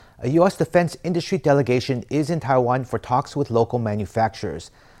A U.S. defense industry delegation is in Taiwan for talks with local manufacturers.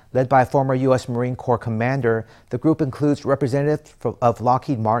 Led by a former U.S. Marine Corps commander, the group includes representatives of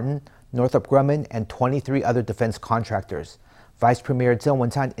Lockheed Martin, Northrop Grumman, and 23 other defense contractors. Vice Premier Zheng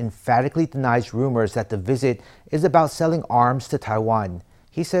Wen-chan emphatically denies rumors that the visit is about selling arms to Taiwan.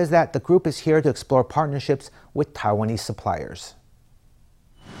 He says that the group is here to explore partnerships with Taiwanese suppliers.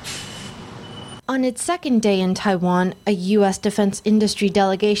 On its second day in Taiwan, a U.S. defense industry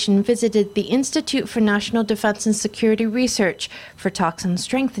delegation visited the Institute for National Defense and Security Research for talks on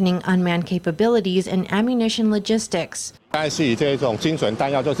strengthening unmanned capabilities and ammunition logistics.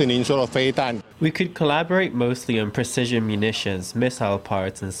 We could collaborate mostly on precision munitions, missile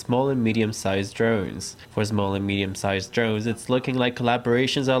parts, and small and medium-sized drones. For small and medium-sized drones, it's looking like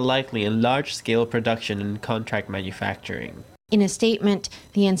collaborations are likely in large-scale production and contract manufacturing. In a statement,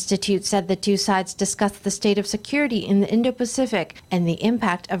 the Institute said the two sides discussed the state of security in the Indo-Pacific and the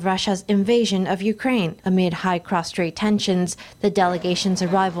impact of Russia's invasion of Ukraine. Amid high cross-strait tensions, the delegation's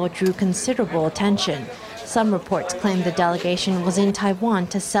arrival drew considerable attention. Some reports claim the delegation was in Taiwan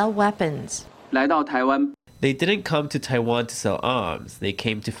to sell weapons. They didn't come to Taiwan to sell arms. They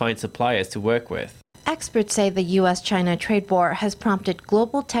came to find suppliers to work with. Experts say the U.S.-China trade war has prompted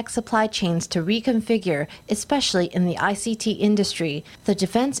global tech supply chains to reconfigure, especially in the ICT industry. The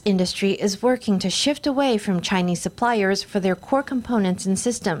defense industry is working to shift away from Chinese suppliers for their core components and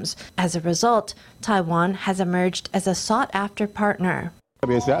systems. As a result, Taiwan has emerged as a sought-after partner.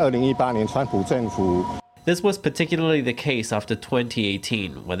 This was particularly the case after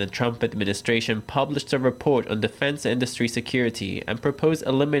 2018, when the Trump administration published a report on defense industry security and proposed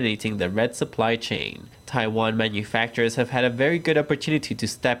eliminating the red supply chain. Taiwan manufacturers have had a very good opportunity to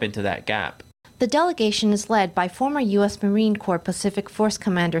step into that gap. The delegation is led by former U.S. Marine Corps Pacific Force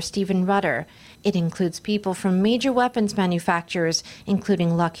Commander Stephen Rudder. It includes people from major weapons manufacturers,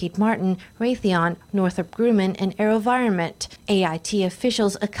 including Lockheed Martin, Raytheon, Northrop Grumman, and AeroVironment. AIT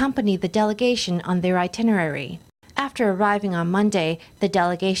officials accompany the delegation on their itinerary. After arriving on Monday, the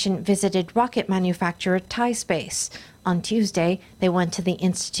delegation visited rocket manufacturer Thai Space. On Tuesday, they went to the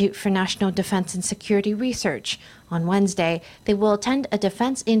Institute for National Defense and Security Research. On Wednesday, they will attend a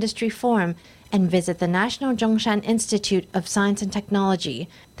defense industry forum and visit the National Zhongshan Institute of Science and Technology.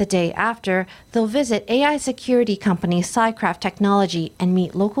 The day after, they'll visit AI security company Skycraft Technology and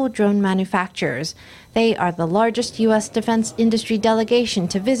meet local drone manufacturers. They are the largest U.S. defense industry delegation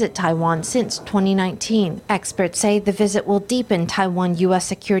to visit Taiwan since 2019. Experts say the visit will deepen Taiwan-U.S.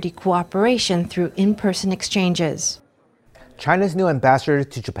 security cooperation through in-person exchanges. China's new ambassador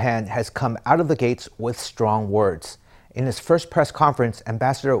to Japan has come out of the gates with strong words. In his first press conference,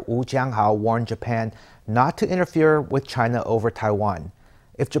 Ambassador Wu Jianhao warned Japan not to interfere with China over Taiwan.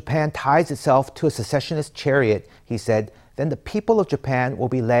 If Japan ties itself to a secessionist chariot, he said, then the people of Japan will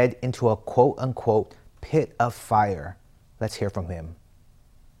be led into a quote-unquote pit of fire. Let's hear from him.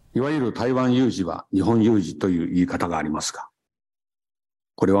 いわゆる台湾有事は日本有事という言い方がありますが、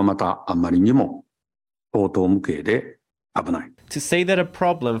これはまたあんまりにも荒唐無稽で危ない。 To say that a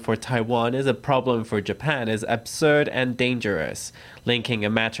problem for Taiwan is a problem for Japan is absurd and dangerous. Linking a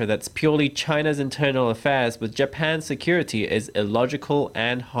matter that's purely China's internal affairs with Japan's security is illogical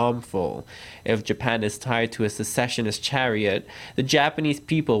and harmful. If Japan is tied to a secessionist chariot, the Japanese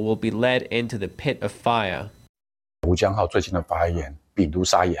people will be led into the pit of fire. 吴江浩最近的发言比卢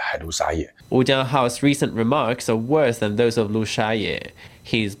沙野还卢沙野。 Wu Jianhao's recent remarks are worse than those of Liu Shaye.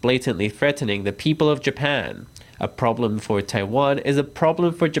 He's blatantly threatening the people of Japan. A problem for Taiwan is a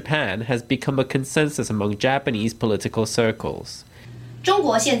problem for Japan has become a consensus among Japanese political circles. 中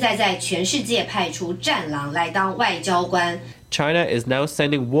国现在在全世界派出战狼来当外交官。 China is now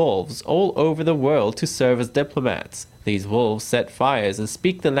sending wolves all over the world to serve as diplomats. These wolves set fires and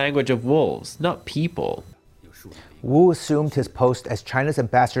speak the language of wolves, not people. Wu assumed his post as China's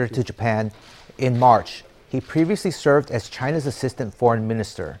ambassador to Japan in March. He previously served as China's assistant foreign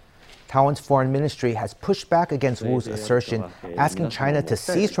minister. Taiwan's foreign ministry has pushed back against Wu's assertion, asking China to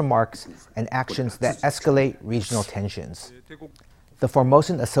cease remarks and actions that escalate regional tensions. The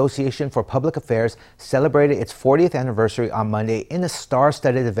Formosan Association for Public Affairs celebrated its 40th anniversary on Monday in a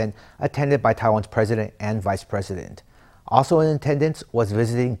star-studded event attended by Taiwan's president and vice president. Also in attendance was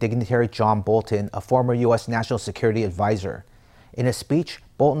visiting dignitary John Bolton, a former U.S. National Security Advisor. In a speech,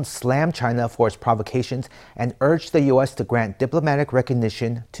 Bolton slammed China for its provocations and urged the U.S. to grant diplomatic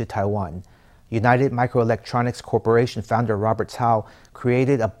recognition to Taiwan. United Microelectronics Corporation founder Robert Cao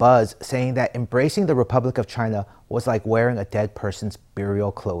created a buzz saying that embracing the Republic of China was like wearing a dead person's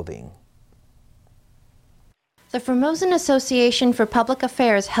burial clothing. The Formosa Association for Public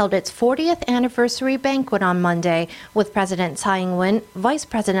Affairs held its 40th anniversary banquet on Monday with President Tsai Ing-wen, Vice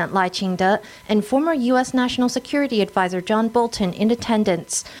President Lai Ching-te, and former U.S. National Security Advisor John Bolton in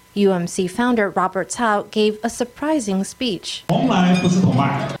attendance. UMC founder Robert Cao gave a surprising speech.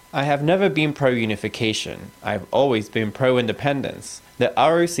 I have never been pro-unification. I've always been pro-independence. The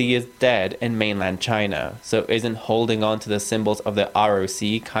ROC is dead in mainland China, so isn't holding on to the symbols of the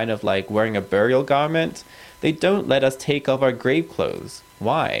ROC kind of like wearing a burial garment? They don't let us take off our grave clothes.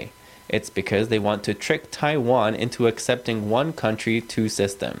 Why? It's because they want to trick Taiwan into accepting one country, two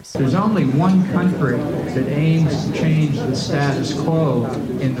systems. There's only one country that aims to change the status quo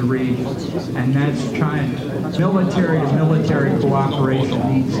in the region, and that's China. Military-to-military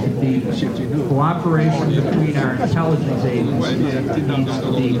cooperation needs to deepen. Cooperation between our intelligence agencies needs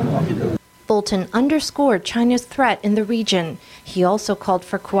to deepen. Bolton underscored China's threat in the region. He also called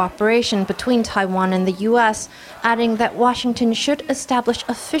for cooperation between Taiwan and the U.S., adding that Washington should establish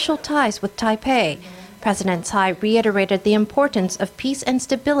official ties with Taipei. President Tsai reiterated the importance of peace and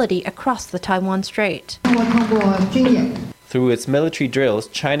stability across the Taiwan Strait. Through its military drills,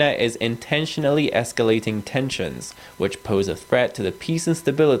 China is intentionally escalating tensions, which pose a threat to the peace and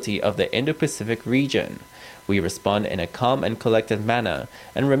stability of the Indo-Pacific region. We respond in a calm and collected manner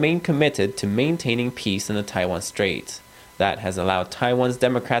and remain committed to maintaining peace in the Taiwan Strait. That has allowed Taiwan's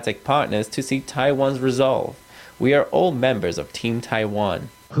democratic partners to see Taiwan's resolve. We are all members of Team Taiwan.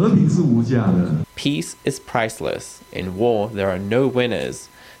 Peace is priceless. In war, there are no winners.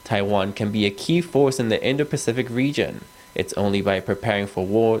 Taiwan can be a key force in the Indo-Pacific region. It's only by preparing for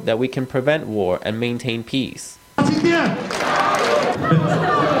war that we can prevent war and maintain peace.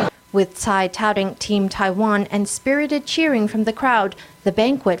 With Tsai touting Team Taiwan and spirited cheering from the crowd, the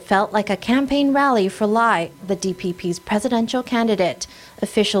banquet felt like a campaign rally for Lai, the DPP's presidential candidate.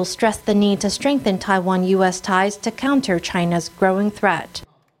 Officials stressed the need to strengthen Taiwan-U.S. ties to counter China's growing threat.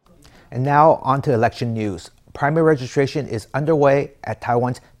 And now on to election news. Primary registration is underway at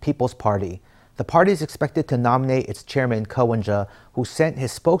Taiwan's People's Party. The party is expected to nominate its chairman, Ko Wen-je, who sent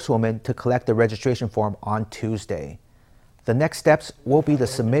his spokeswoman to collect the registration form on Tuesday. The next steps will be to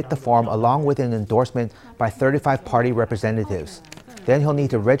submit the form along with an endorsement by 35 party representatives. Then he'll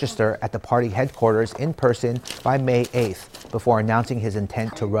need to register at the party headquarters in person by May 8th before announcing his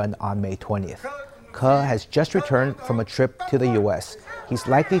intent to run on May 20th. Ko has just returned from a trip to the U.S. He's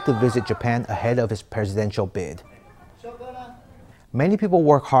likely to visit Japan ahead of his presidential bid. Many people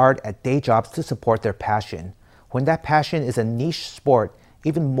work hard at day jobs to support their passion. When that passion is a niche sport,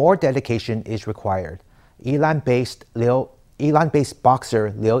 even more dedication is required. Ilan-based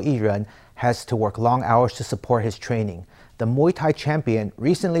boxer Liu Yiren has to work long hours to support his training. The Muay Thai champion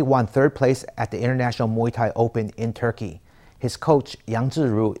recently won third place at the International Muay Thai Open in Turkey. His coach, Yang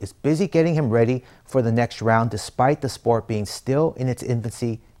Zhiru, is busy getting him ready for the next round despite the sport being still in its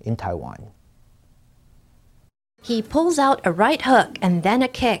infancy in Taiwan. He pulls out a right hook and then a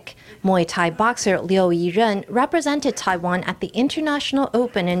kick. Muay Thai boxer Liu Yiren represented Taiwan at the International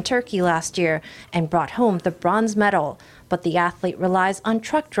Open in Turkey last year and brought home the bronze medal. But the athlete relies on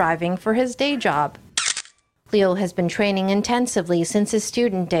truck driving for his day job. Liu has been training intensively since his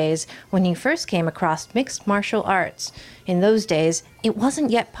student days when he first came across mixed martial arts. In those days, it wasn't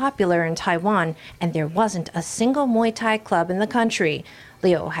yet popular in Taiwan, and there wasn't a single Muay Thai club in the country.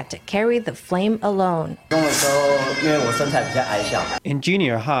 Liu had to carry the flame alone. In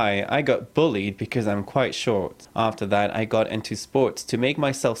junior high, I got bullied because I'm quite short. After that, I got into sports to make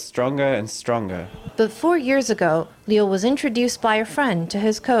myself stronger and stronger. But 4 years ago, Liu was introduced by a friend to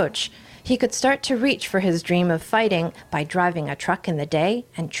his coach. He could start to reach for his dream of fighting by driving a truck in the day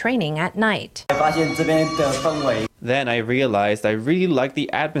and training at night. Then I realized I really like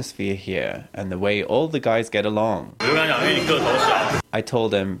the atmosphere here and the way all the guys get along. I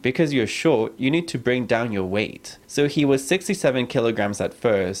told him, because you're short, you need to bring down your weight. So he was 67 kilograms at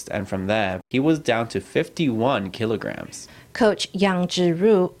first, and from there, he was down to 51 kilograms. Coach Yang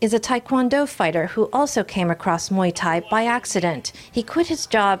Zhiru is a Taekwondo fighter who also came across Muay Thai by accident. He quit his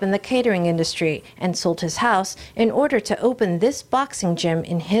job in the catering industry and sold his house in order to open this boxing gym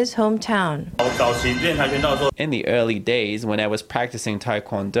in his hometown. In the early days, when I was practicing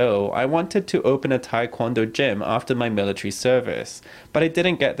Taekwondo, I wanted to open a Taekwondo gym after my military service, but I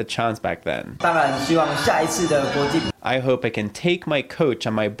didn't get the chance back then. I hope I can take my coach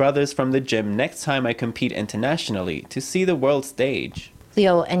and my brothers from the gym next time I compete internationally to see the world stage.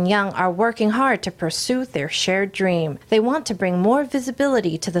 Liu and Yang are working hard to pursue their shared dream. They want to bring more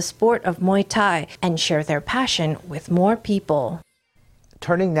visibility to the sport of Muay Thai and share their passion with more people.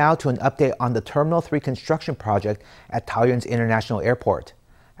 Turning now to an update on the Terminal 3 construction project at Taoyuan's International Airport.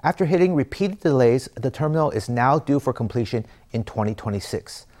 After hitting repeated delays, the terminal is now due for completion in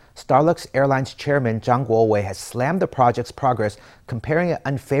 2026. Starlux Airlines chairman Zhang Guowei has slammed the project's progress, comparing it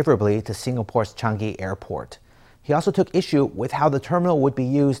unfavorably to Singapore's Changi Airport. He also took issue with how the terminal would be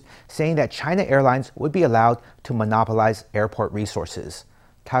used, saying that China Airlines would be allowed to monopolize airport resources.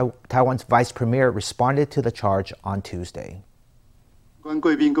 Taiwan's vice premier responded to the charge on Tuesday.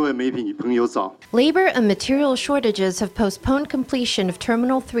 Labor and material shortages have postponed completion of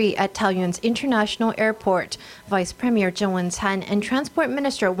Terminal 3 at Taoyuan's International Airport. Vice Premier Zheng Wen-can and Transport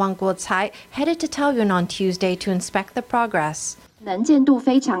Minister Wang Guocai headed to Taoyuan on Tuesday to inspect the progress. 能见度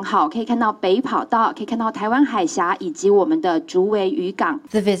非常好，可以看到北跑道，可以看到台湾海峡以及我们的竹围渔港。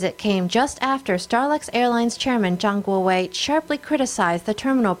 The visit came just after Starlux Airlines chairman Zhang Guowei sharply criticized the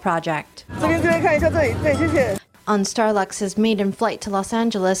terminal project. On Starlux's maiden flight to Los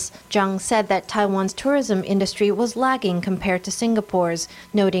Angeles, Zhang said that Taiwan's tourism industry was lagging compared to Singapore's,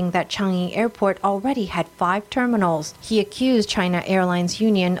 noting that Changi Airport already had 5 terminals. He accused China Airlines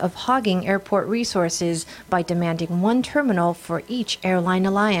Union of hogging airport resources by demanding 1 terminal for each airline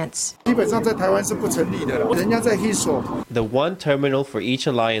alliance. The 1 terminal for each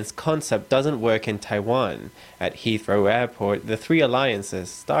alliance concept doesn't work in Taiwan. At Heathrow Airport, the 3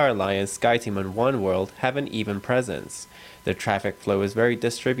 alliances, Star Alliance, SkyTeam and oneworld, have an even presence. The traffic flow is very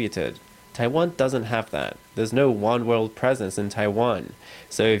distributed. Taiwan doesn't have that. There's no oneworld presence in Taiwan.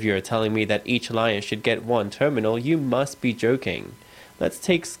 So if you're telling me that each alliance should get 1 terminal, you must be joking. Let's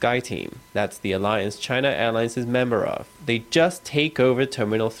take SkyTeam. That's the alliance China Airlines is member of. They just take over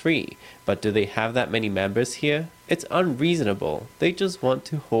Terminal 3. But do they have that many members here? It's unreasonable. They just want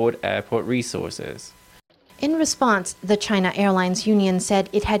to hoard airport resources. In response, the China Airlines Union said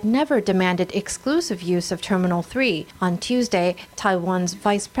it had never demanded exclusive use of Terminal 3. On Tuesday, Taiwan's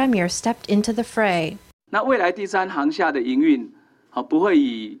vice premier stepped into the fray. The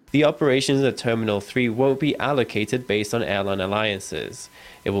operations at Terminal 3 won't be allocated based on airline alliances.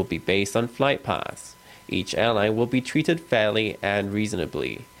 It will be based on flight paths. Each airline will be treated fairly and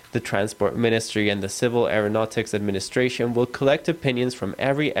reasonably. The Transport Ministry and the Civil Aeronautics Administration will collect opinions from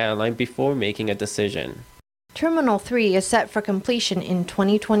every airline before making a decision. Terminal 3 is set for completion in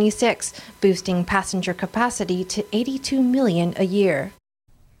 2026, boosting passenger capacity to 82 million a year.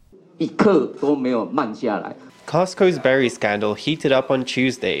 Costco's berry scandal heated up on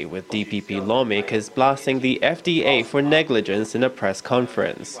Tuesday, with DPP lawmakers blasting the FDA for negligence in a press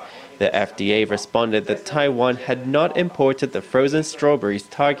conference. The FDA responded that Taiwan had not imported the frozen strawberries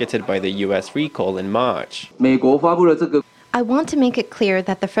targeted by the U.S. recall in March. I want to make it clear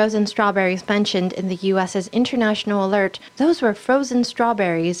that the frozen strawberries mentioned in the U.S.'s international alert, those were frozen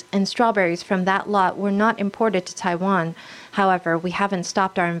strawberries, and strawberries from that lot were not imported to Taiwan. However, we haven't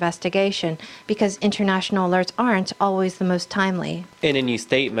stopped our investigation because international alerts aren't always the most timely. In a new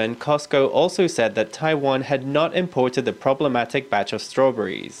statement, Costco also said that Taiwan had not imported the problematic batch of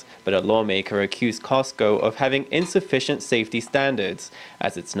strawberries, but a lawmaker accused Costco of having insufficient safety standards,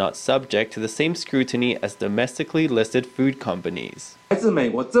 as it's not subject to the same scrutiny as domestically listed food companies. A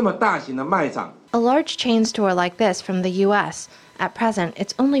large chain store like this from the U.S., at present,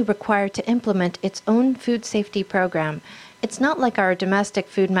 it's only required to implement its own food safety program. It's not like our domestic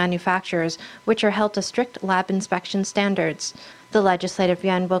food manufacturers, which are held to strict lab inspection standards. The Legislative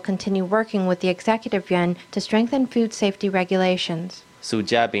Yuan will continue working with the Executive Yuan to strengthen food safety regulations. Su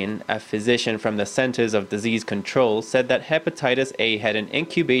Jiabin, a physician from the Centers of Disease Control, said that hepatitis A had an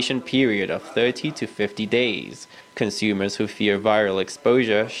incubation period of 30 to 50 days. Consumers who fear viral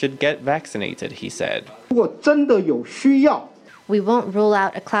exposure should get vaccinated, he said. We won't rule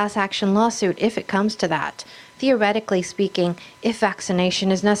out a class action lawsuit if it comes to that. Theoretically speaking, if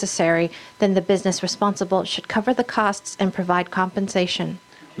vaccination is necessary, then the business responsible should cover the costs and provide compensation.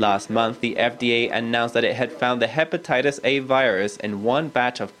 Last month, the FDA announced that it had found the hepatitis A virus in 1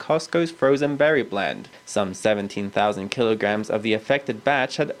 batch of Costco's frozen berry blend. Some 17,000 kilograms of the affected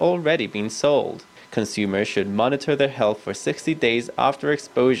batch had already been sold. Consumers should monitor their health for 60 days after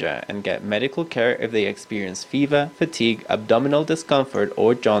exposure and get medical care if they experience fever, fatigue, abdominal discomfort,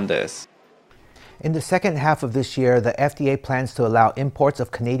 or jaundice. In the second half of this year, the FDA plans to allow imports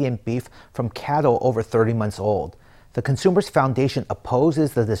of Canadian beef from cattle over 30 months old. The Consumers Foundation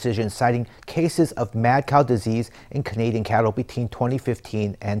opposes the decision, citing cases of mad cow disease in Canadian cattle between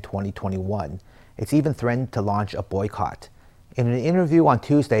 2015 and 2021. It's even threatened to launch a boycott. In an interview on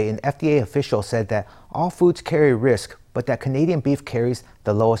Tuesday, an FDA official said that all foods carry risk, but that Canadian beef carries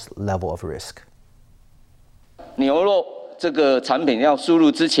the lowest level of risk. 牛肉这个产品要输入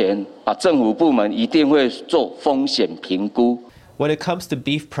之前，政府部门一定会做风险评估。When it comes to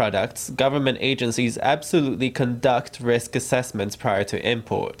beef products, government agencies absolutely conduct risk assessments prior to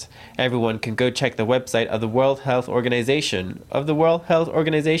import. Everyone can go check the website of the World Health Organization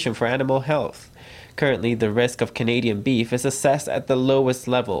for Animal Health. Currently, the risk of Canadian beef is assessed at the lowest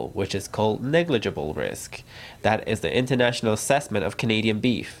level, which is called negligible risk. That is the international assessment of Canadian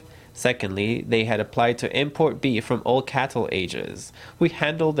beef. Secondly, they had applied to import beef from all cattle ages. We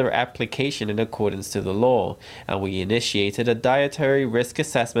handled their application in accordance to the law, and we initiated a dietary risk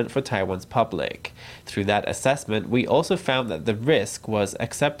assessment for Taiwan's public. Through that assessment, we also found that the risk was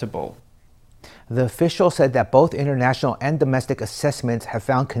acceptable. The official said that both international and domestic assessments have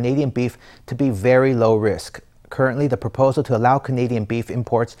found Canadian beef to be very low risk. Currently, the proposal to allow Canadian beef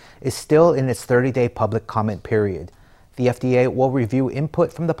imports is still in its 30-day public comment period. The FDA will review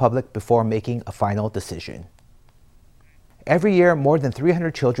input from the public before making a final decision. Every year, more than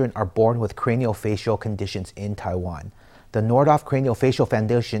 300 children are born with craniofacial conditions in Taiwan. The Nordhoff Craniofacial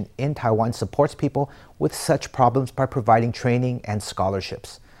Foundation in Taiwan supports people with such problems by providing training and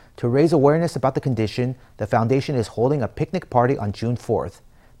scholarships. To raise awareness about the condition, the foundation is holding a picnic party on June 4th.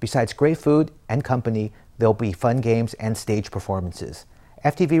 Besides great food and company, there'll be fun games and stage performances.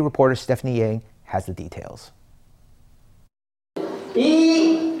 FTV reporter Stephanie Yang has the details. 1、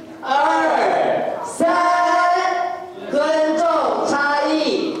2、3，尊重差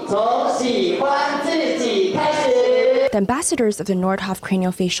异，从喜欢自己开始。 The ambassadors of the Nordhoff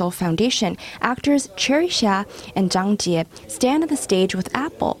Craniofacial Foundation, actors Cherry Xia and Zhang Jie, stand on the stage with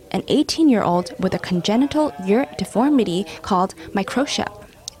Apple, an 18-year-old with a congenital ear deformity called microtia.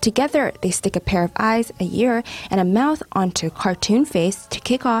 Together, they stick a pair of eyes, a ear, and a mouth onto a cartoon face to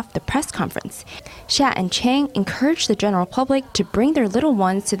kick off the press conference. Xia and Chang encourage the general public to bring their little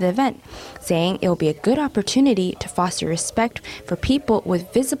ones to the event, saying it will be a good opportunity to foster respect for people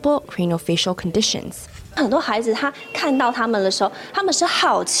with visible craniofacial conditions. 很多孩子他看到他们的时候，他们是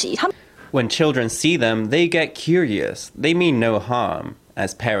好奇，他们 When children see them, they get curious. They mean no harm.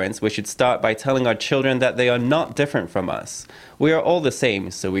 As parents, we should start by telling our children that they are not different from us. We are all the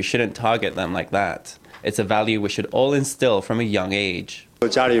same, so we shouldn't target them like that. It's a value we should all instill from a young age.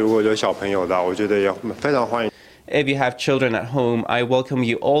 家里如果有小朋友的，我觉得也非常欢迎。 If you have children at home, I welcome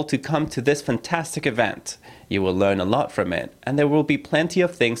you all to come to this fantastic event. You will learn a lot from it, and there will be plenty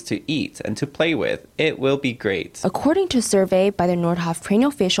of things to eat and to play with. It will be great. According to a survey by the Nordhoff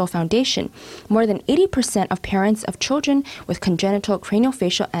Craniofacial Foundation, more than 80% of parents of children with congenital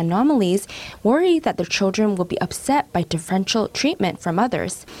craniofacial anomalies worry that their children will be upset by differential treatment from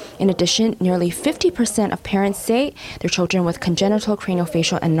others. In addition, nearly 50% of parents say their children with congenital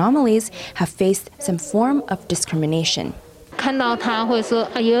craniofacial anomalies have faced some form of discrimination. 看到她会说：“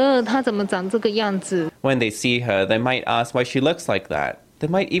哎呦，她怎么长这个样子？” When they see her, they might ask why she looks like that. They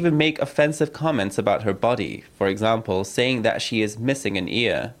might even make offensive comments about her body, for example, saying that she is missing an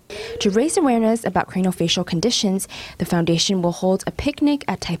ear. To raise awareness about craniofacial conditions, the foundation will hold a picnic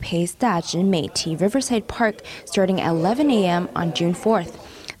at Taipei's Dazhi Meiti Riverside Park starting at 11 a.m. on June 4th.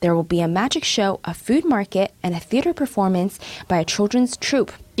 There will be a magic show, a food market, and a theater performance by a children's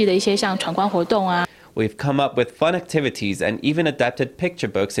troupe. 记得一些像闯关活动啊。 We've come up with fun activities and even adapted picture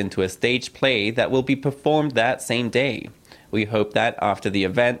books into a stage play that will be performed that same day. We hope that after the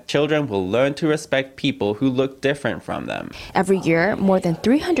event, children will learn to respect people who look different from them. Every year, more than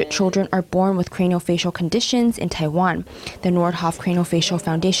 300 children are born with craniofacial conditions in Taiwan. The Nordhoff Craniofacial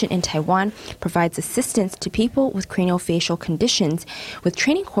Foundation in Taiwan provides assistance to people with craniofacial conditions with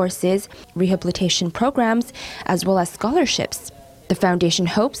training courses, rehabilitation programs, as well as scholarships. The foundation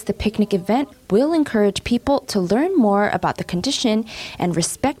hopes the picnic event will encourage people to learn more about the condition and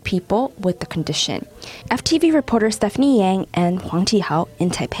respect people with the condition. FTV reporter Stephanie Yang and Huang Tihao in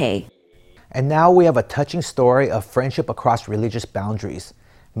Taipei. And now we have a touching story of friendship across religious boundaries.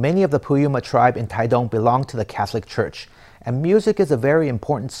 Many of the Puyuma tribe in Taidong belong to the Catholic Church, and music is a very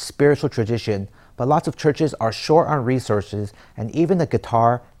important spiritual tradition, but lots of churches are short on resources, and even a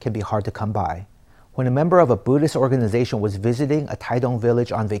guitar can be hard to come by. When a member of a Buddhist organization was visiting a Taidong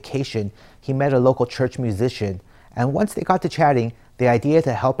village on vacation, he met a local church musician, and once they got to chatting, the idea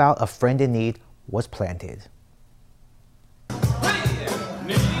to help out a friend in need was planted.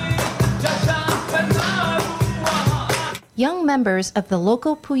 Young members of the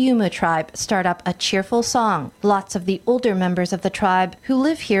local Puyuma tribe start up a cheerful song. Lots of the older members of the tribe who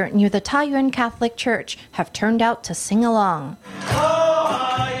live here near the Taiyuan Catholic Church have turned out to sing along.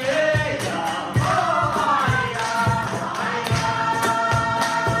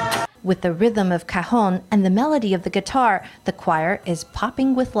 With the rhythm of cajon and the melody of the guitar, the choir is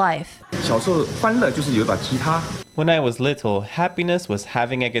popping with life. When I was little, happiness was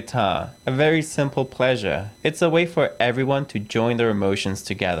having a guitar, a very simple pleasure. It's a way for everyone to join their emotions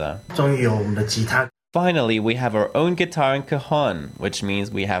together. Finally, we have our own guitar and cajon, which means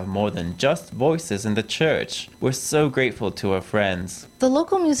we have more than just voices in the church. We're so grateful to our friends. The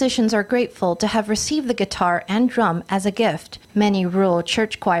local musicians are grateful to have received the guitar and drum as a gift. Many rural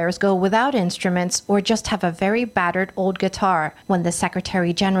church choirs go without instruments or just have a very battered old guitar. When the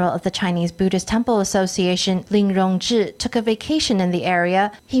Secretary General of the Chinese Buddhist Temple Association, Lin Rongzhi, took a vacation in the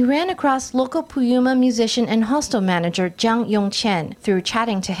area, he ran across local Puyuma musician and hostel manager Jiang Yongqian. Through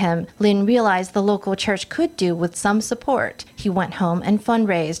chatting to him, Lin realized the local church could do with some support. He went home and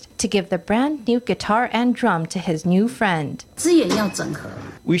fundraised to give the brand new guitar and drum to his new friend.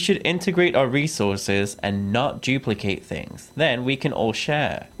 We should integrate our resources and not duplicate things. Then we can all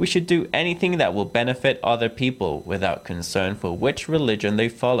share. We should do anything that will benefit other people without concern for which religion they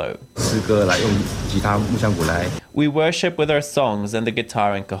follow. We worship with our songs and the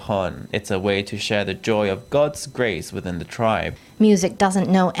guitar and cajon. It's a way to share the joy of God's grace within the tribe. Music doesn't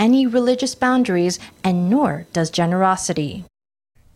know any religious boundaries, and nor does generosity.